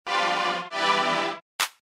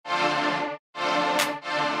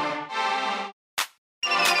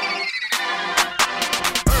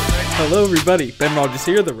Hello everybody, Ben Rogers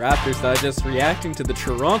here, the Raptors Digest, reacting to the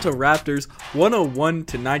Toronto Raptors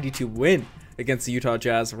 101-92 win against the Utah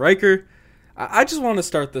Jazz. Riker, I just want to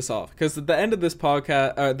start this off because at the end of this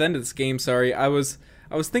game, I was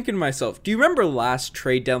thinking to myself, do you remember last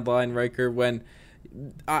trade deadline, Riker, when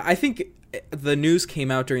I think the news came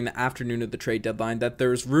out during the afternoon of the trade deadline that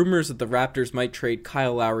there's rumors that the Raptors might trade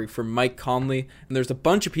Kyle Lowry for Mike Conley, and there's a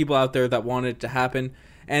bunch of people out there that wanted it to happen.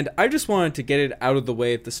 And I just wanted to get it out of the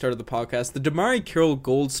way at the start of the podcast. The Damari Carroll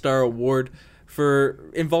Gold Star Award for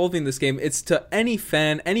involving this game, it's to any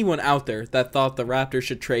fan, anyone out there that thought the Raptors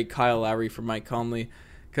should trade Kyle Lowry for Mike Conley,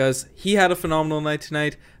 because he had a phenomenal night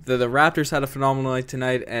tonight, the Raptors had a phenomenal night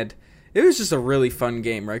tonight, and it was just a really fun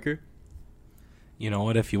game, Riker. You know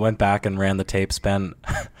what? If you went back and ran the tapes, Ben,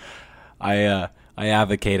 I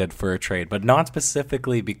advocated for a trade, but not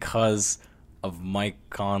specifically because of Mike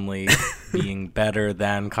Conley being better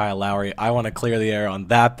than Kyle Lowry. I want to clear the air on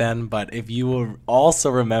that, Ben. But if you will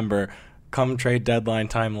also remember, come trade deadline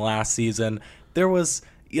time last season, there was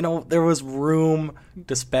room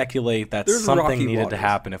to speculate that something needed to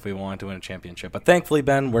happen if we wanted to win a championship. But thankfully,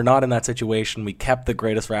 Ben, we're not in that situation. We kept the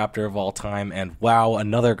greatest Raptor of all time, and wow,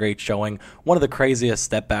 another great showing. One of the craziest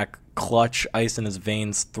step-back clutch, ice in his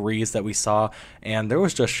veins threes that we saw, and there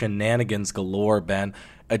was just shenanigans galore, Ben.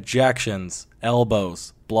 Ejections,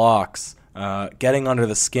 elbows, blocks, getting under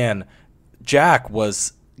the skin. Jack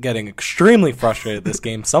was getting extremely frustrated this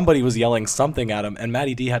game. Somebody was yelling something at him, and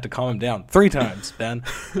Matty D had to calm him down 3 times, Ben.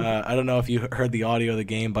 I don't know if you heard the audio of the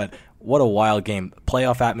game, but what a wild game.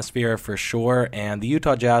 Playoff atmosphere for sure, and the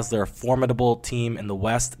Utah Jazz, they're a formidable team in the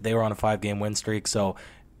West. They were on a 5-game win streak, so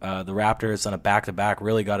the Raptors on a back-to-back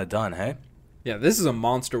really got it done, hey? Yeah, this is a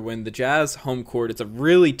monster win. The Jazz home court, it's a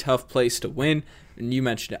really tough place to win, and you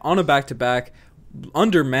mentioned it. On a back-to-back,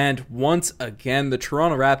 undermanned once again. The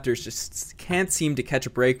Toronto Raptors just can't seem to catch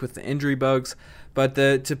a break with the injury bugs. But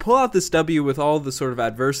to pull out this W with all the sort of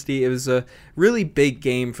adversity, it was a really big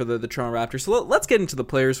game for the Toronto Raptors. So let's get into the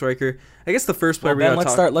players, Riker. I guess the first player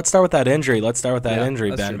let's start with that injury. Let's start with that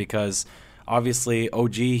injury, Ben, true. Because obviously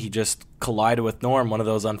OG, he just collided with Norm, one of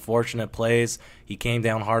those unfortunate plays. He came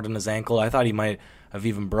down hard on his ankle. I thought he might have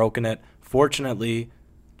even broken it. Fortunately,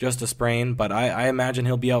 just a sprain, but I imagine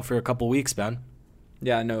he'll be out for a couple weeks, Ben.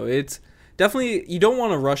 Yeah, no, it's definitely, you don't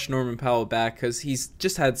want to rush Norman Powell back because he's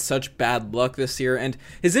just had such bad luck this year, and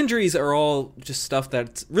his injuries are all just stuff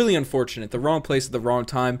that's really unfortunate. The wrong place at the wrong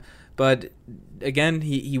time, but again,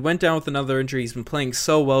 he went down with another injury. He's been playing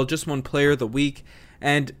so well, just one player of the week,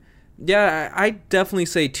 and yeah, I definitely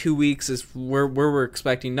say 2 weeks is where we're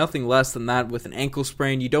expecting, nothing less than that with an ankle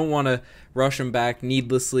sprain. You don't want to rush him back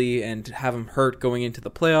needlessly and have him hurt going into the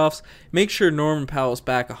playoffs. Make sure Norman Powell's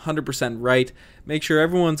back 100% right. Make sure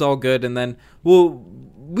everyone's all good, and then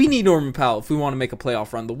we need Norman Powell if we want to make a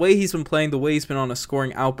playoff run. The way he's been playing, the way he's been on a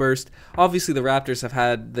scoring outburst. Obviously, the Raptors have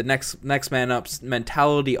had the next man up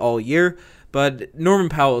mentality all year, but Norman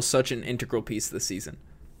Powell is such an integral piece this season.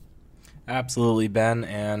 Absolutely, Ben,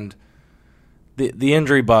 and the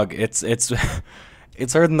injury bug, it's it's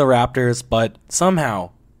hurting the Raptors, but somehow,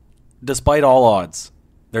 despite all odds,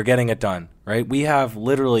 they're getting it done, right? We have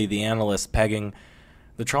literally the analysts pegging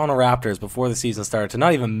the Toronto Raptors before the season started to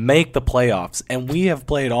not even make the playoffs, and we have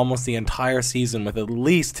played almost the entire season with at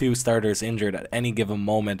least 2 starters injured at any given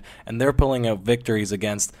moment, and they're pulling out victories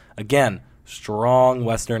against, again, strong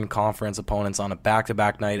Western Conference opponents on a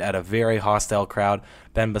back-to-back night at a very hostile crowd.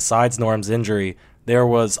 Ben, besides Norm's injury, there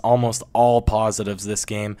was almost all positives this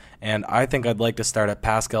game, and I think I'd like to start at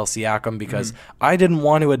Pascal Siakam because I didn't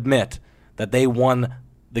want to admit that they won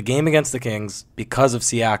the game against the Kings because of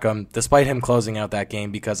Siakam, despite him closing out that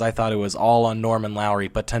game, because I thought it was all on Norman Lowry.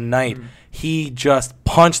 But tonight, he just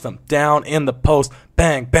punched them down in the post,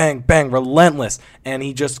 bang, bang, bang, relentless, and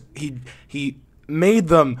he made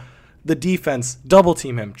them, the defense, double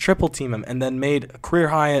team him, triple team him, and then made a career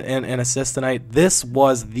high in assists tonight. This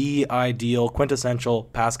was the ideal, quintessential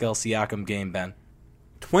Pascal Siakam game, Ben.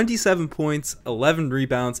 27 points, 11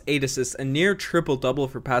 rebounds, 8 assists, a near triple-double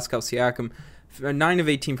for Pascal Siakam. 9 of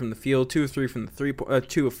 18 from the field, 2 of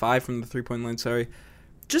 5 from the three-point line, sorry.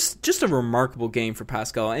 Just a remarkable game for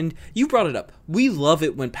Pascal. And you brought it up. We love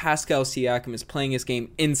it when Pascal Siakam is playing his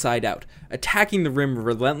game inside out, attacking the rim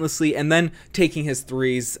relentlessly, and then taking his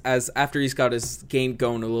threes as after he's got his game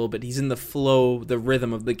going a little bit. He's in the flow, the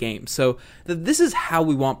rhythm of the game. So this is how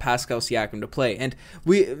we want Pascal Siakam to play. And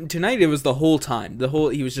tonight it was the whole time.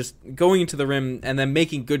 He was just going into the rim and then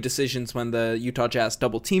making good decisions when the Utah Jazz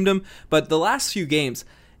double teamed him. But the last few games,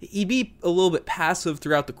 he'd be a little bit passive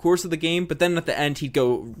throughout the course of the game, but then at the end he'd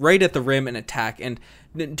go right at the rim and attack, and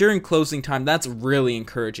during closing time, that's really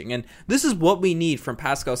encouraging. And this is what we need from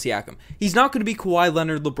Pascal Siakam. He's not going to be Kawhi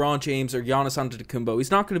Leonard, LeBron James, or Giannis Antetokounmpo.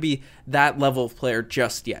 He's not going to be that level of player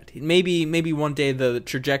just yet. Maybe one day the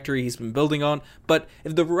trajectory he's been building on, but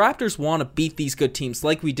if the Raptors want to beat these good teams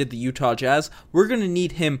like we did the Utah Jazz, we're going to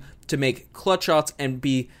need him to make clutch shots and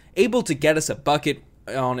be able to get us a bucket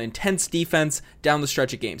on intense defense down the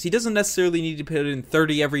stretch of games. He doesn't necessarily need to put in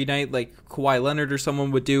 30 every night like Kawhi Leonard or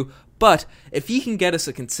someone would do, but if he can get us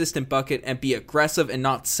a consistent bucket and be aggressive and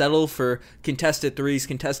not settle for contested threes,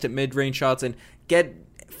 contested mid-range shots, and get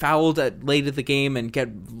fouled late at the game and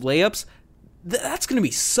get layups, that's going to be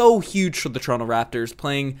so huge for the Toronto Raptors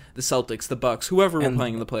playing the Celtics, the Bucks, whoever we're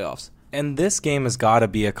playing in the playoffs. And this game has got to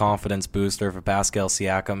be a confidence booster for Pascal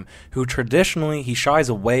Siakam, who traditionally, he shies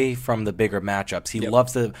away from the bigger matchups. He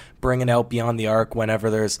loves to bring it out beyond the arc whenever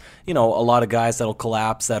there's, a lot of guys that'll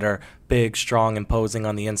collapse that are big, strong, imposing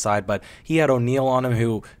on the inside. But he had O'Neal on him,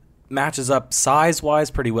 who matches up size-wise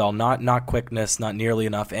pretty well, not quickness, not nearly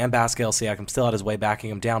enough, and Pascal Siakam still had his way backing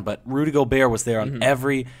him down, but Rudy Gobert was there on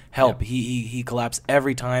every help. Yep. He collapsed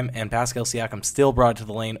every time, and Pascal Siakam still brought it to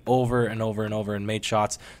the lane over and over and over and made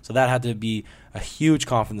shots, so that had to be a huge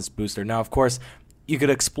confidence booster. Now, of course, you could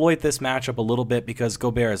exploit this matchup a little bit because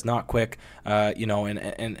Gobert is not quick,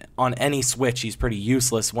 and on any switch, he's pretty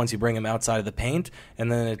useless once you bring him outside of the paint, and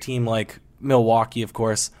then a team like Milwaukee, of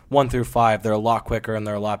course, 1 through 5, they're a lot quicker and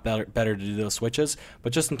they're a lot better to do those switches.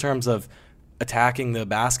 But just in terms of attacking the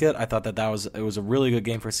basket, I thought it was a really good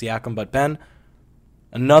game for Siakam. But Ben,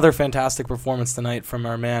 another fantastic performance tonight from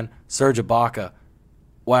our man Serge Ibaka.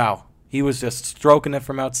 Wow, he was just stroking it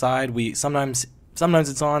from outside. Sometimes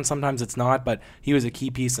it's on, sometimes it's not, but he was a key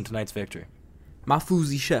piece in tonight's victory.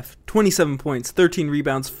 Mafuzi Chef, 27 points, 13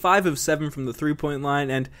 rebounds, 5 of 7 from the three-point line,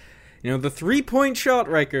 and the three-point shot,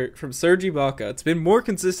 Riker, from Serge Ibaka. It's been more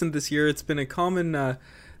consistent this year. It's been a common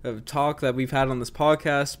talk that we've had on this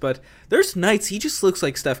podcast, but there's nights he just looks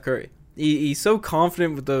like Steph Curry. He's so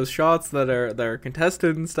confident with those shots that are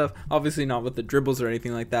contested and stuff. Obviously not with the dribbles or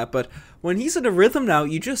anything like that, but when he's in a rhythm now,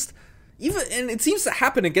 and it seems to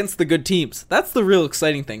happen against the good teams. That's the real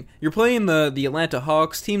exciting thing. You're playing the Atlanta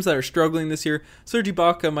Hawks, teams that are struggling this year. Serge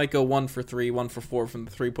Ibaka might go 1 for 3, 1 for 4 from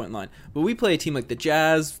the three-point line. But we play a team like the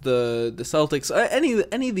Jazz, the Celtics,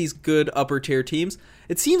 any of these good upper-tier teams.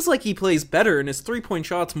 It seems like he plays better and his three-point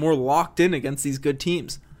shot's more locked in against these good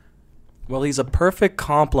teams. Well, he's a perfect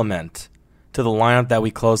complement to the lineup that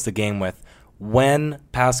we closed the game with when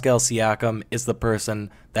Pascal Siakam is the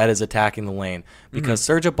person that is attacking the lane. Because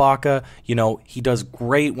Serge Ibaka, he does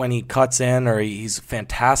great when he cuts in, or he's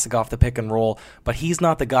fantastic off the pick and roll, but he's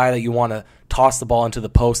not the guy that you want to toss the ball into the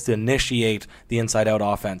post to initiate the inside-out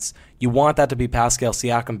offense. You want that to be Pascal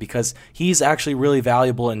Siakam because he's actually really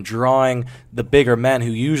valuable in drawing the bigger men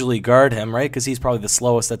who usually guard him, right? Because he's probably the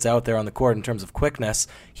slowest that's out there on the court in terms of quickness.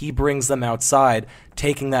 He brings them outside,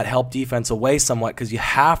 taking that help defense away somewhat because you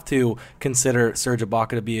have to consider Serge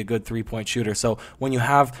Ibaka to be a good three-point shooter. So when you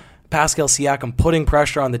have Pascal Siakam putting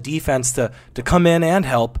pressure on the defense to come in and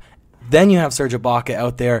help, then you have Serge Ibaka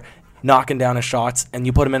out there knocking down his shots, and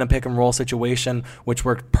you put him in a pick-and-roll situation, which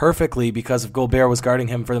worked perfectly because if Gobert was guarding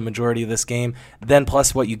him for the majority of this game, then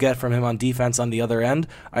plus what you get from him on defense on the other end,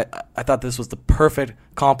 I thought this was the perfect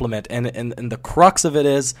complement. And the crux of it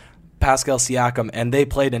is Pascal Siakam, and they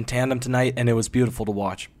played in tandem tonight, and it was beautiful to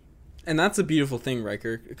watch. And that's a beautiful thing,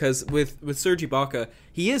 Riker, because with Serge Ibaka,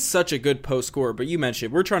 he is such a good post scorer, but you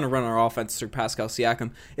mentioned we're trying to run our offense through Pascal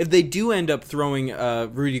Siakam. If they do end up throwing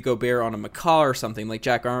Rudy Gobert on a McCaw or something like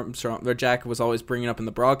Jack Armstrong, or Jack was always bringing up in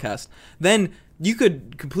the broadcast, then you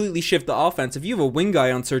could completely shift the offense. If you have a wing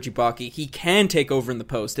guy on Serge Ibaka, he can take over in the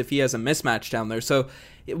post if he has a mismatch down there. So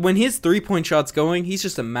when his three-point shot's going, he's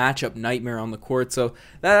just a matchup nightmare on the court. So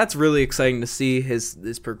that's really exciting to see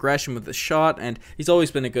his progression with the shot, and he's always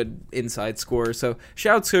been a good inside scorer. So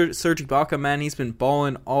shout out to Serge Ibaka, man. He's been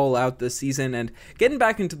balling all out this season and getting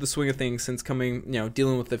back into the swing of things since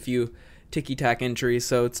dealing with a few ticky-tack injuries.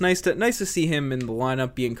 So it's nice to see him in the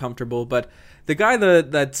lineup being comfortable. But the guy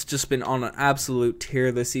that's just been on an absolute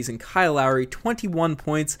tear this season, Kyle Lowry, 21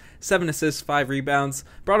 points, 7 assists, 5 rebounds.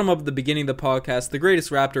 Brought him up at the beginning of the podcast, the greatest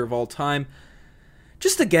Raptor of all time.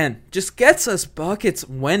 Just gets us buckets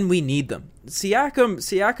when we need them.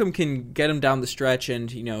 Siakam can get him down the stretch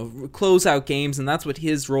and, close out games, and that's what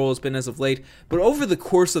his role has been as of late. But over the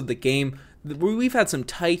course of the game, we've had some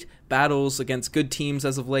tight battles against good teams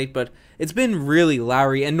as of late, but it's been really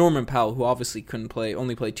Lowry and Norman Powell, who obviously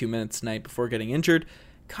only played 2 minutes tonight before getting injured.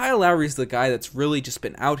 Kyle Lowry's the guy that's really just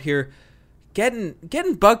been out here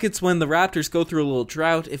getting buckets when the Raptors go through a little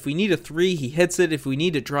drought. If we need a three, he hits it. If we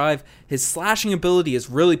need a drive, his slashing ability has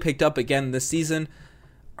really picked up again this season.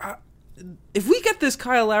 If we get this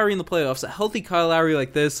Kyle Lowry in the playoffs, a healthy Kyle Lowry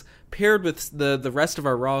like this, paired with the rest of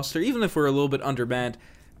our roster, even if we're a little bit undermanned,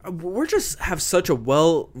 we're just have such a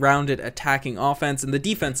well-rounded attacking offense, and the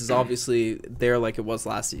defense is obviously there like it was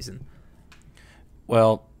last season.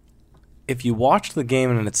 Well, if you watched the game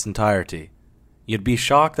in its entirety, you'd be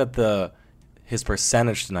shocked at his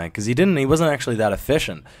percentage tonight, because he wasn't actually that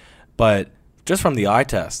efficient, but just from the eye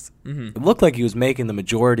test, it looked like he was making the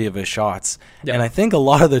majority of his shots. Yeah. And I think a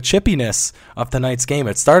lot of the chippiness of tonight's game,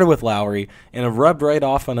 it started with Lowry, and it rubbed right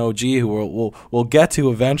off on OG, who we'll get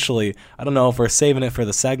to eventually. I don't know if we're saving it for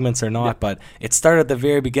the segments or not, but it started at the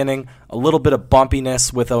very beginning, a little bit of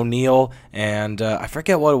bumpiness with O'Neal, and I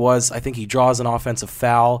forget what it was. I think he draws an offensive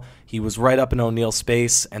foul. He was right up in O'Neal's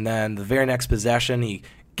space, and then the very next possession, he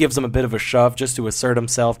gives him a bit of a shove just to assert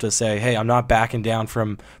himself, to say, hey, I'm not backing down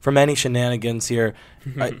from any shenanigans here.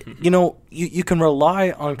 You can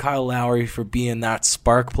rely on Kyle Lowry for being that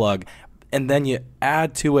spark plug, and then you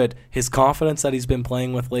add to it his confidence that he's been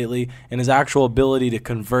playing with lately and his actual ability to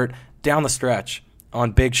convert down the stretch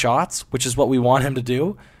on big shots, which is what we want him to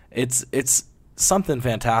do. It's something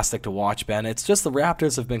fantastic to watch, Ben. It's just the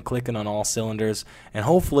Raptors have been clicking on all cylinders, and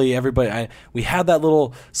hopefully everybody, we had that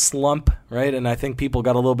little slump, right, and I think people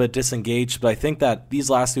got a little bit disengaged, but I think that these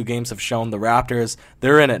last two games have shown the Raptors,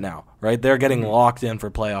 they're in it now, right? They're getting locked in for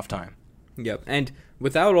playoff time. Yep, and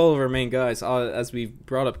without all of our main guys, as we've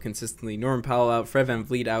brought up consistently, Norman Powell out, Fred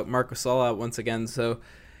VanVleet out, Marc Gasol out once again, so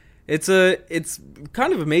it's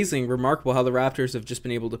kind of amazing, remarkable how the Raptors have just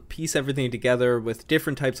been able to piece everything together with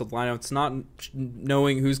different types of lineups, not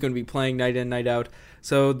knowing who's going to be playing night in, night out.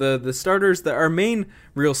 So the starters, our main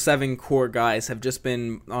real 7 core guys have just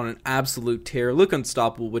been on an absolute tear, look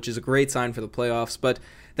unstoppable, which is a great sign for the playoffs. But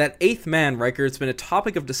that 8th man, Riker, it's been a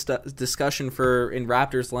topic of discussion in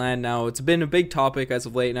Raptors land now. It's been a big topic as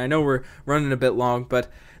of late, and I know we're running a bit long, but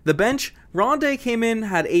the bench, Rondae came in,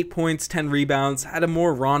 had 8 points, 10 rebounds, had a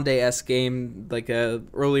more Rondae-esque game like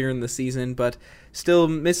earlier in the season, but still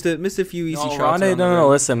missed a few easy shots.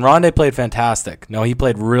 Listen, Rondae played fantastic. No, he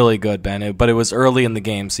played really good, Ben, but it was early in the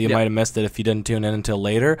game, so you might have missed it if you didn't tune in until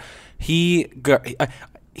later. I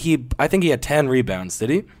think he had 10 rebounds, did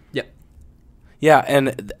he? Yeah,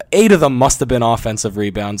 and 8 of them must have been offensive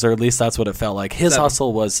rebounds, or at least that's what it felt like. His 7.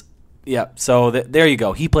 hustle was... Yeah, so there you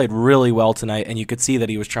go. He played really well tonight, and you could see that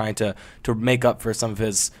he was trying to make up for some of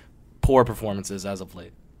his poor performances as of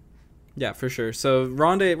late. Yeah, for sure. So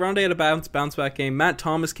Rondae had a bounce back game. Matt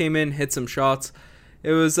Thomas came in, hit some shots.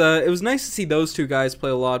 It was nice to see those two guys play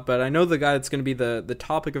a lot, but I know the guy that's going to be the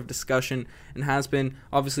topic of discussion and has been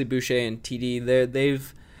obviously Boucher and TD.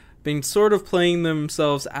 They've been sort of playing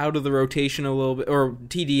themselves out of the rotation a little bit, or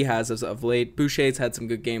TD has as of late. Boucher's had some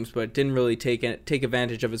good games, but didn't really take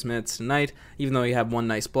advantage of his minutes tonight, even though he had one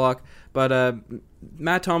nice block. But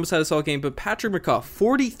Matt Thomas had a solid game, but Patrick McCaw,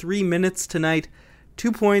 43 minutes tonight,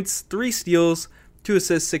 2 points, 3 steals, 2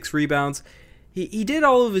 assists, 6 rebounds. He did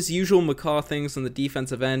all of his usual McCaw things on the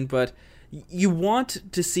defensive end, but you want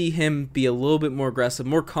to see him be a little bit more aggressive,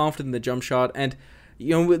 more confident in the jump shot, and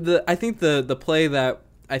I think the play that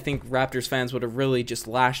I think Raptors fans would have really just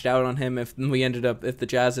lashed out on him if the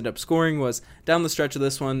Jazz ended up scoring was down the stretch of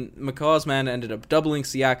this one. McCaw's man ended up doubling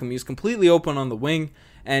Siakam. He was completely open on the wing,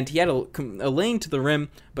 and he had a lane to the rim,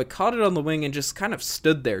 but caught it on the wing and just kind of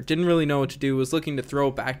stood there. Didn't really know what to do. Was looking to throw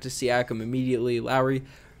it back to Siakam immediately. Lowry.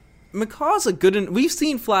 McCaw's we've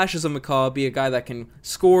seen flashes of McCaw be a guy that can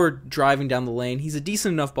score driving down the lane. He's a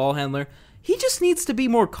decent enough ball handler. He just needs to be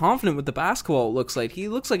more confident with the basketball, it looks like. He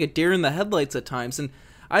looks like a deer in the headlights at times, and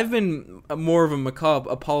I've been more of a McCaw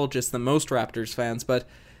apologist than most Raptors fans, but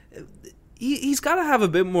he's got to have a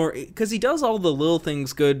bit more, because he does all the little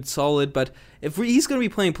things good, solid, but if he's going to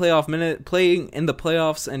be playing in the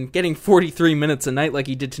playoffs and getting 43 minutes a night like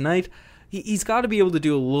he did tonight, he's got to be able to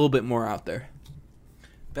do a little bit more out there.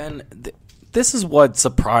 Ben, this is what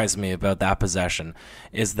surprised me about that possession,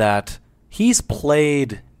 is that he's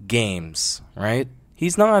played games, right?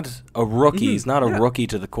 He's not a rookie. Mm-hmm. He's not a rookie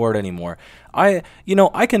to the court anymore. I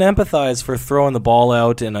can empathize for throwing the ball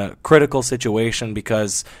out in a critical situation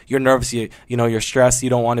because you're nervous, you're stressed, you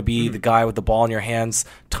don't want to be the guy with the ball in your hands,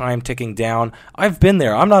 time ticking down. I've been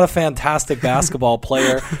there. I'm not a fantastic basketball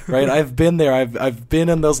player, right? I've been there. I've been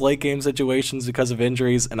in those late game situations because of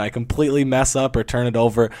injuries, and I completely mess up or turn it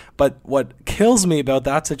over. But what kills me about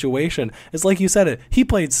that situation is, like you said, he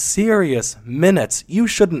played serious minutes. You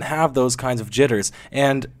shouldn't have those kinds of jitters.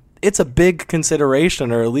 And it's a big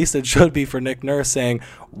consideration, or at least it should be, for Nick Nurse, saying,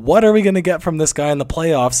 what are we going to get from this guy in the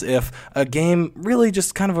playoffs if a game, really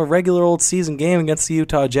just kind of a regular old season game against the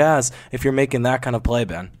Utah Jazz, if you're making that kind of play,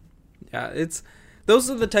 Ben? Yeah,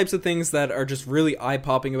 those are the types of things that are just really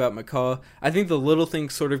eye-popping about McCaw. I think the little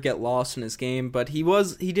things sort of get lost in his game, but he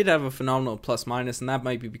did have a phenomenal plus-minus, and that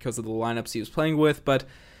might be because of the lineups he was playing with, but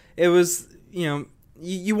it was,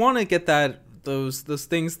 you want to get those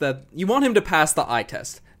things that, you want him to pass the eye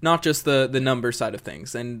test, not just the number side of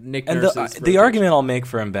things. And Nick Nurse's the argument I'll make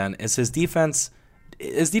for him, Ben, is his defense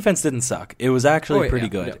didn't suck. It was actually pretty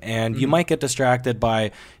good. Yeah. And you might get distracted by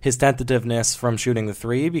his tentativeness from shooting the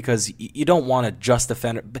three, because you don't want a just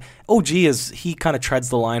defender. OG he kind of treads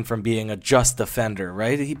the line from being a just defender,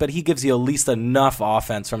 right? But he gives you at least enough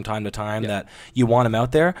offense from time to time that you want him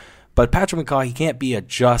out there. But Patrick McCaw, he can't be a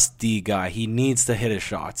just D guy. He needs to hit his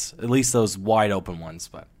shots, at least those wide open ones.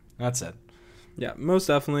 But that's it. Yeah, most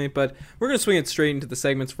definitely. But we're going to swing it straight into the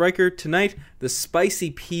segments. Riker, tonight, the spicy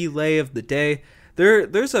P-lay of the day.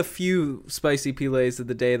 There's a few spicy P-lays of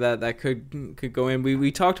the day that could go in.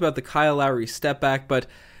 We talked about the Kyle Lowry step back, but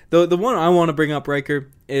the one I want to bring up, Riker,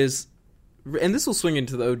 is, and this will swing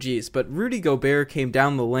into the OGs, but Rudy Gobert came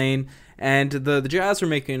down the lane, and the Jazz were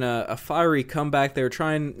making a fiery comeback. They were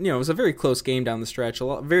trying, it was a very close game down the stretch.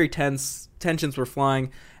 Very tense, tensions were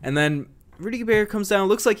flying, and then Rudy Gobert comes down,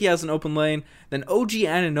 looks like he has an open lane, then OG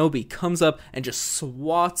Anunoby comes up and just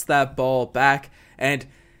swats that ball back, and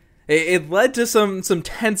it led to some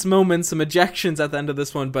tense moments, some ejections at the end of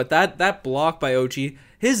this one, but that block by OG,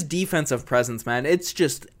 his defensive presence, man, it's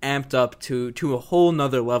just amped up to a whole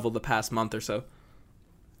nother level the past month or so.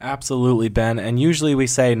 Absolutely, Ben. And usually we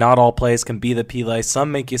say not all plays can be the P-lay.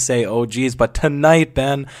 Some make you say, oh, geez. But tonight,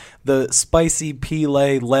 Ben, the spicy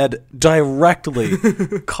P-lay led directly,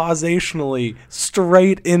 causationally,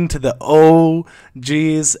 straight into the oh,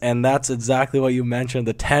 geez. And that's exactly what you mentioned.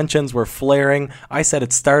 The tensions were flaring. I said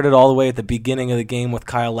it started all the way at the beginning of the game with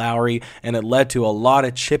Kyle Lowry, and it led to a lot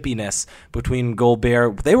of chippiness between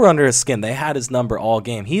Gobert. They were under his skin. They had his number all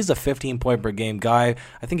game. He's a 15-point-per-game guy.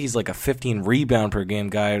 I think he's like a 15-rebound-per-game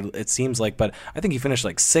guy, it seems like. But I think he finished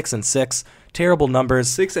like 6 and 6. Terrible numbers.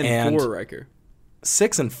 6 and 4, Riker.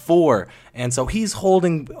 6 and 4, and so he's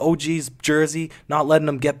holding OG's jersey, not letting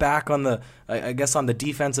him get back on the, I guess, on the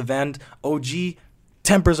defensive end. OG,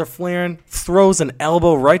 tempers are flaring, throws an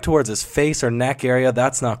elbow right towards his face or neck area.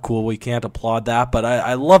 That's not cool. We can't applaud that, but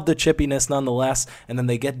I love the chippiness nonetheless. And then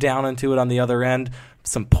they get down into it on the other end,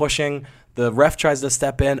 some pushing. The ref tries to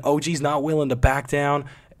step in. OG's not willing to back down.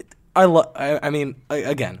 I mean,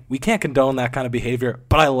 again, we can't condone that kind of behavior,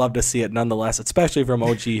 but I love to see it nonetheless, especially from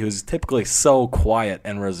OG, who's typically so quiet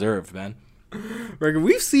and reserved, man.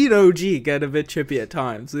 We've seen OG get a bit chippy at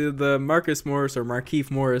times. The Marcus Morris or Markieff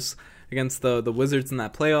Morris against the Wizards in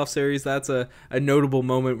that playoff series, that's a notable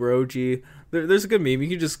moment where OG... There's a good meme. You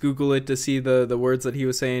can just Google it to see the words that he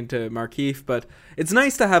was saying to Markieff. But it's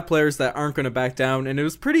nice to have players that aren't going to back down. And it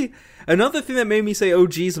was pretty... Another thing that made me say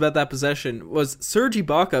OGs about that possession was Serge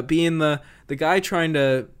Ibaka being the guy trying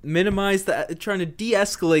to minimize trying to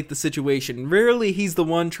de-escalate the situation. Rarely he's the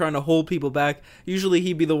one trying to hold people back. Usually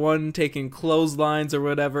he'd be the one taking clotheslines or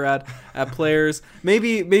whatever at players.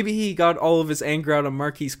 Maybe he got all of his anger out on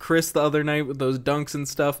Marquise Chris the other night with those dunks and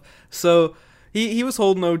stuff. So... He was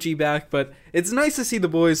holding OG back, but it's nice to see the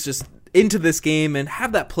boys just into this game and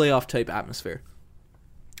have that playoff-type atmosphere.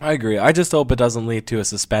 I agree. I just hope it doesn't lead to a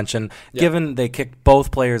suspension. Yeah. Given they kicked both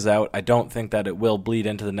players out, I don't think that it will bleed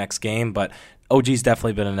into the next game, but OG's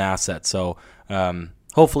definitely been an asset. So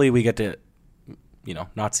hopefully we get to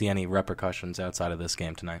not see any repercussions outside of this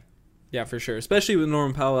game tonight. Yeah, for sure. Especially with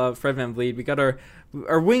Norman Powell out, Fred VanVleet. We got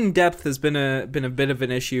our wing depth has been a bit of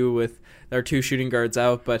an issue with our two shooting guards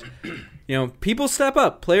out, but people step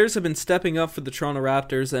up. Players have been stepping up for the Toronto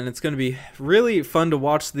Raptors, and it's going to be really fun to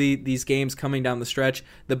watch these games coming down the stretch.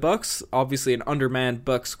 The Bucks, obviously an undermanned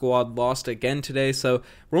Bucks squad, lost again today, so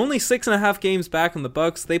we're only 6.5 games back on the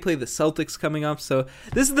Bucks. They play the Celtics coming up, so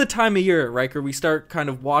this is the time of year, Riker, we start kind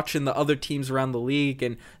of watching the other teams around the league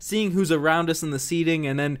and seeing who's around us in the seeding,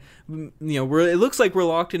 and then it looks like we're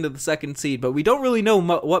locked into the second seed, but we don't really know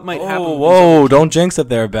what might happen. Whoa, don't jinx it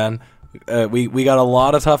there, Ben. We got a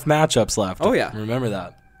lot of tough matchups left. Oh, yeah. Remember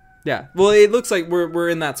that. Yeah. Well, it looks like we're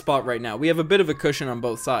in that spot right now. We have a bit of a cushion on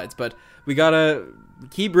both sides, but we got to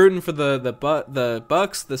keep rooting for the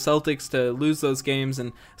Bucks, the Celtics to lose those games,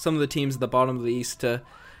 and some of the teams at the bottom of the East to,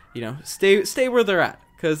 stay where they're at,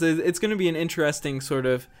 because it's going to be an interesting sort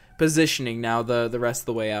of positioning now the rest of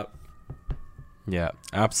the way out. Yeah,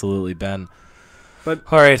 absolutely, Ben. But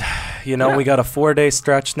all right, we got a 4-day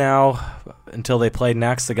stretch now until they play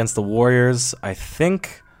next against the Warriors. I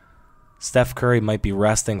think Steph Curry might be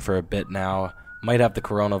resting for a bit now. Might have the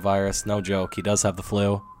coronavirus. No joke. He does have the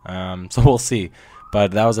flu. So we'll see.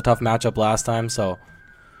 But that was a tough matchup last time, so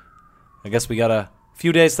I guess we got a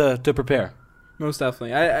few days to prepare. Most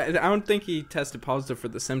definitely. I don't think he tested positive for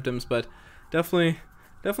the symptoms, but definitely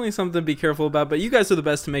something to be careful about. But you guys are the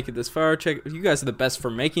best to make it this far. You guys are the best for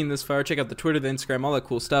making this far. Check out the Twitter, the Instagram, all that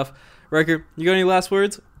cool stuff. Riker, you got any last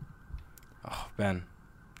words? Oh, Ben.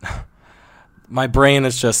 My brain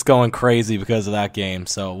is just going crazy because of that game,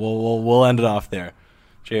 so we'll end it off there.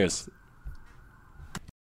 Cheers.